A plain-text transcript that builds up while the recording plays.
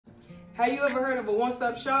Have you ever heard of a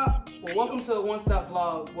one-stop shop? Well, welcome to a one-stop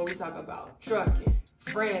vlog where we talk about trucking,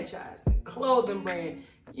 franchising, clothing brand,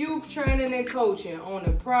 youth training and coaching,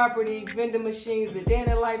 owning property, vending machines, the day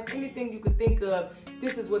in life, anything you could think of.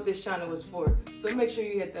 This is what this channel is for. So make sure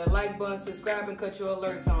you hit that like button, subscribe, and cut your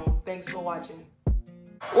alerts on. Thanks for watching.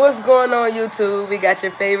 What's going on, YouTube? We got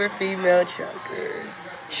your favorite female trucker,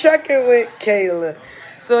 Trucking with Kayla.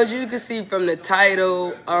 So as you can see from the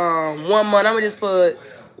title, 1 month, I'm gonna just put,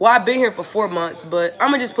 well, I've been here for 4 months, but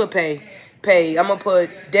I'm gonna just put pay. I'm gonna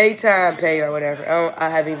put daytime pay or whatever. I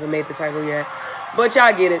haven't even made the title yet, but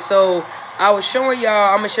y'all get it. So I was showing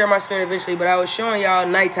y'all, I'm gonna share my screen eventually, but I was showing y'all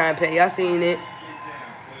nighttime pay. Y'all seen it.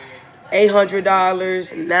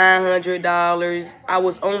 $800, $900. I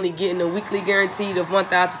was only getting a weekly guaranteed of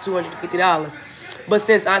 $1,250. But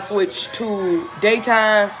since I switched to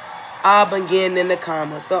daytime, I've been getting in the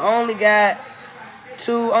comma. So I only got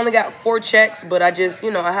 4 checks, but I just,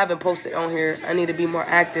 I haven't posted on here. I need to be more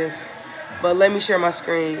active. But let me share my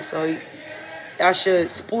screen. So y'all should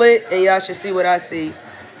split and y'all should see what I see.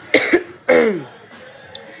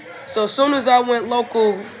 So as soon as I went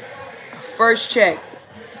local, first check,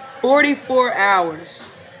 44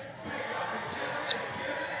 hours.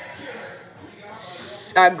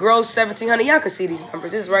 I grossed $1,700. Y'all can see these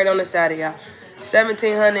numbers. It's right on the side of y'all.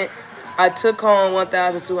 $1,700. I took home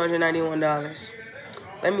 $1,291.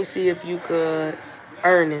 Let me see if you could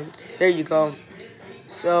earnings. There you go.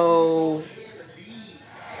 So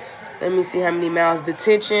let me see how many miles.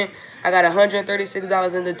 Detention. I got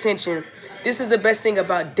 $136 in detention. This is the best thing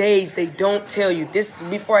about days. They don't tell you. This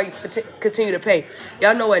before I continue to pay.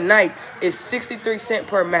 Y'all know at nights it's 63 cents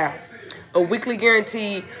per mile. A weekly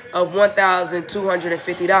guarantee of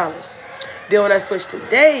 $1,250. Then when I switched to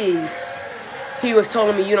days, he was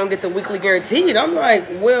telling me you don't get the weekly guaranteed. I'm like,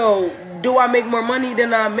 well, do I make more money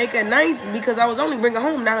than I make at nights? Because I was only bringing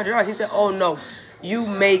home $900. He said, oh no, you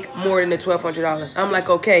make more than the $1,200. I'm like,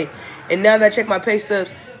 okay. And now that I check my pay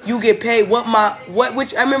stubs, you get paid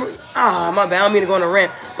which I remember, my bad, I don't mean to go on a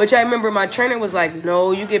rant. But I remember my trainer was like,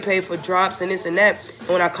 no, you get paid for drops and this and that. And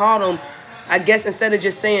when I called him, I guess instead of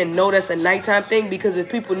just saying, no, that's a nighttime thing, because if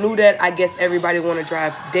people knew that, I guess everybody want to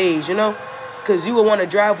drive days, because you would want to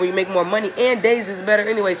drive where you make more money, and days is better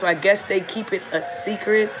anyway, so I guess they keep it a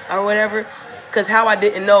secret or whatever, because how I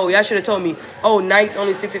didn't know, y'all should have told me, oh, nights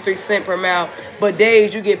only 63 cents per mile, but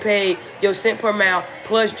days you get paid your cent per mile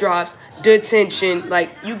plus drops, detention, like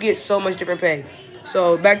you get so much different pay.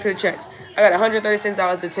 So back to the checks. I got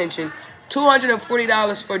 $136 detention,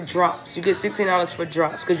 $240 for drops. You get $16 for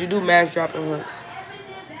drops because you do mass drop and hooks.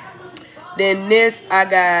 Then this, I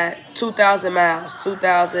got 2,000 miles,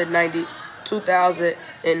 2,090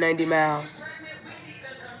 miles.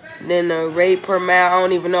 Then the rate per mile, I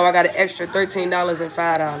don't even know. I got an extra $13 and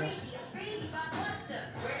 $5.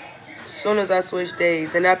 As soon as I switch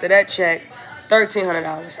days. And after that check,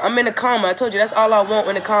 $1,300. I'm in the comma. I told you that's all I want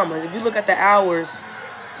in the comma. If you look at the hours,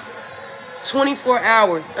 24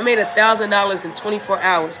 hours. I made $1,000 in 24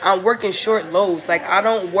 hours. I'm working short loads. Like, I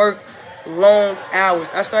don't work long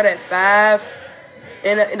hours. I start at 5.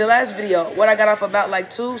 And in the last video, what I got off about like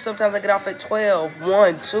 2. Sometimes I get off at 12,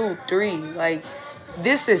 1, 2, 3. Like,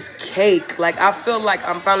 this is cake. Like, I feel like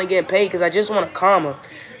I'm finally getting paid because I just want a comma.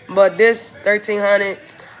 But this $1,300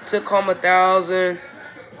 took home $1,000.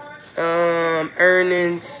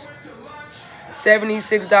 Earnings.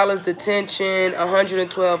 $76 detention,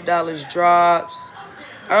 $112 drops.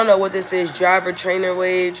 I don't know what this is. Driver trainer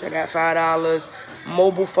wage, I got $5.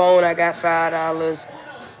 Mobile phone, I got $5.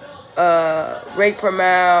 Rate per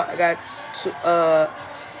mile, I got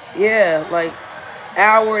yeah, like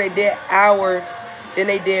hour, they did hour, then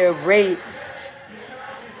they did rate.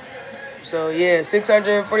 So yeah,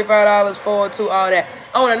 $645, 402, all that.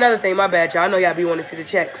 Oh, and another thing, my bad, y'all. I know y'all be wanting to see the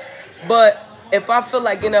checks, but if I feel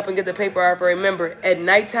like getting up and get the paper out, remember, at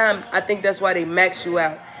nighttime, I think that's why they max you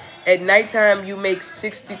out. At nighttime, you make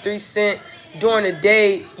 63 cents. During the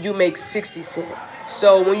day, you make 60 cents.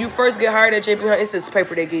 So when you first get hired at JB Hunt, it's this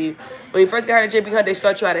paper they give you. When you first get hired at JB Hunt, they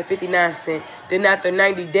start you out at 59 cents. Then after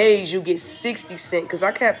 90 days, you get 60 cents. Because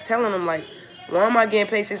I kept telling them, like, why am I getting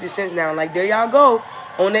paid 60 cents now? Like, there y'all go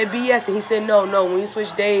on that BS. And he said, no, when you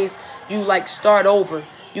switch days, you, like, start over.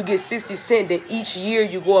 You get 60 cents, then each year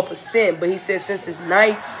you go up a cent. But he said since it's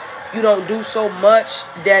nights, you don't do so much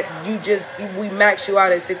that we max you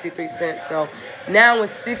out at 63 cents. So now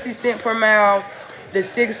it's 60 cents per mile, the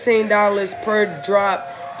 $16 per drop.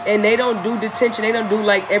 And they don't do detention. They don't do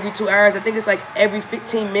like every 2 hours. I think it's like every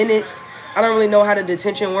 15 minutes. I don't really know how the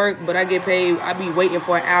detention work, but I get paid. I be waiting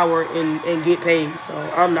for an hour and get paid. So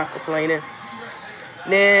I'm not complaining.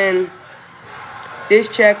 Then This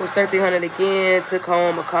check was $1,300 again. Took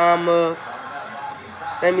home a comma.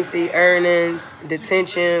 Let me see. Earnings,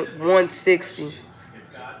 detention, $160.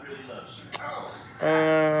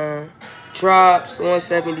 Drops,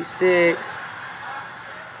 $176.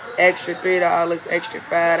 Extra $3, extra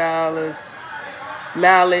 $5.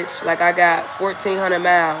 Mileage, like I got 1,400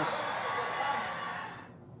 miles.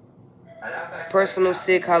 Personal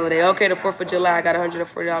sick holiday. Okay, the 4th of July, I got $140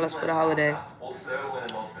 for the holiday.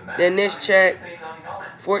 Then this check,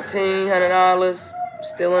 $1,400,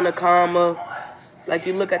 still in a comma. Like,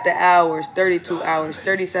 you look at the hours, 32 hours,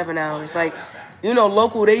 37 hours. Like, you know,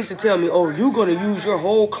 local, they used to tell me, oh, you're going to use your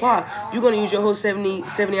whole clock. You're going to use your whole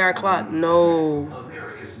 70-hour clock. No.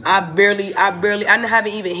 I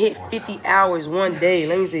haven't even hit 50 hours one day.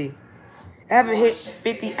 Let me see. I haven't hit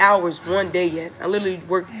 50 hours one day yet. I literally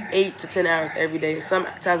work 8 to 10 hours every day.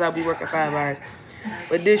 Sometimes I'll be working 5 hours.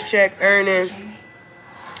 But this check earning,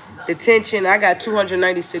 detention, I got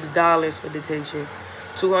 $296 for detention.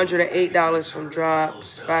 $208 from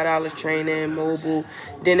drops, $5 training, mobile.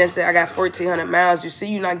 Then they said I got 1,400 miles. You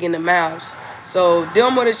see, you're not getting the miles. So,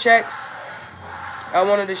 them were the checks I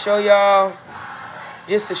wanted to show y'all.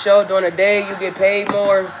 Just to show during the day you get paid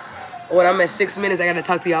more. When I'm at 6 minutes, I got to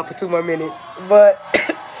talk to y'all for 2 more minutes. But,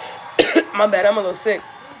 my bad, I'm a little sick.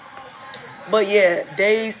 But, yeah,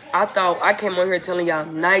 days, I came on here telling y'all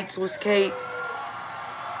nights was cake.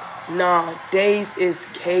 Nah, days is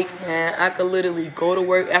cake, man. I could literally go to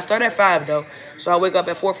work. I start at 5 though, so I wake up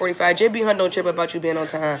at 4:45. JB Hunt don't trip about you being on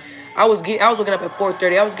time. I was waking up at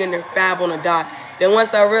 4:30. I was getting there 5 on the dot. Then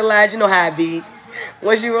once I realized, you know how I be.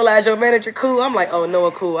 Once you realize your manager cool, I'm like, oh,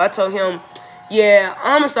 Noah cool. I told him, yeah,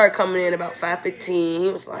 I'm gonna start coming in about 5:15.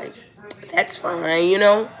 He was like, that's fine, you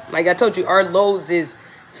know. Like I told you, our lows is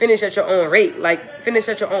finish at your own rate, like finish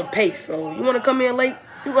at your own pace. So you wanna come in late,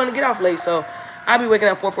 you're gonna get off late. So I'll be waking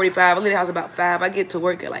up at 4:45. I leave the house about 5. I get to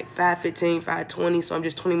work at like 5:15, 5:20, so I'm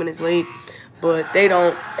just 20 minutes late. But they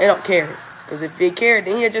don't care. Because if they cared,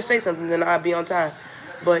 then he'll just say something, then I'll be on time.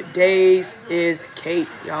 But days is cake,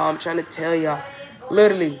 y'all. I'm trying to tell y'all.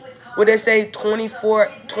 Literally, what they say, 24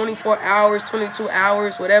 hours, 22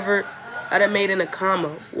 hours, whatever, I done made in a comma.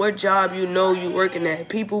 What job you know you working at?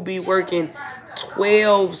 People be working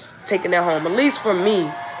 12s taking that home, at least for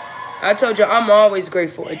me. I told you, I'm always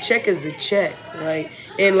grateful. A check is a check, right?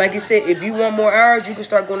 And like you said, if you want more hours, you can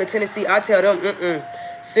start going to Tennessee. I tell them,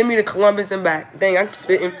 send me to Columbus and back. Dang, I'm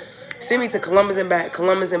spitting. Send me to Columbus and back,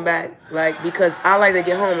 like, because I like to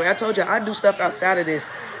get home. Like I told you, I do stuff outside of this.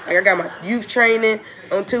 Like, I got my youth training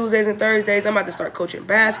on Tuesdays and Thursdays. I'm about to start coaching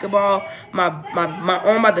basketball. I'm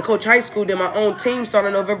about to coach high school. Then my own team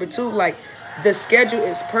starting November 2. Like, the schedule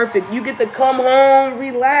is perfect. You get to come home,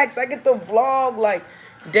 relax. I get to vlog, like,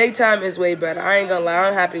 daytime is way better. I ain't gonna lie.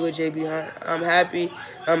 I'm happy with JB Hunt. I'm happy.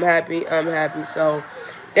 So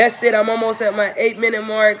that's it. I'm almost at my 8-minute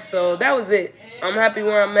mark. So that was it. I'm happy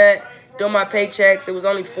where I'm at. Doing my paychecks. It was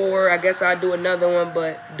only 4. I guess I'll do another one.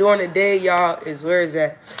 But during the day, y'all, is where it's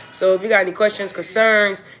at. So if you got any questions,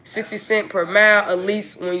 concerns, 60 cents per mile, at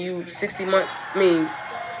least when you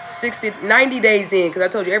 90 days in. Because I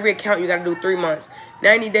told you, every account you got to do 3 months.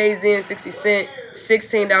 90 days in, 60 cents,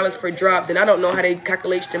 $16 per drop. Then I don't know how they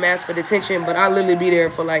calculate the mass for detention, but I'll literally be there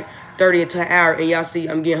for like 30 to an hour, and y'all see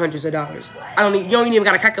I'm getting hundreds of dollars. You don't even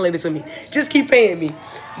got to calculate this with me. Just keep paying me.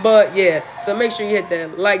 But, yeah, so make sure you hit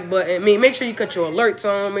that like button. Make sure you cut your alerts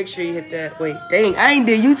on. Make sure you hit that. Wait, dang, I ain't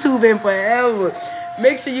did YouTube in forever.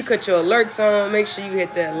 Make sure you cut your alerts on. Make sure you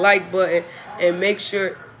hit that like button. And make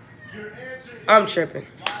sure... I'm tripping.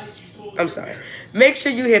 I'm sorry. Make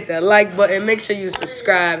sure you hit that like button. Make sure you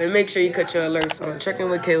subscribe. And make sure you cut your alerts on. Checking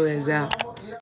with Kayla is out.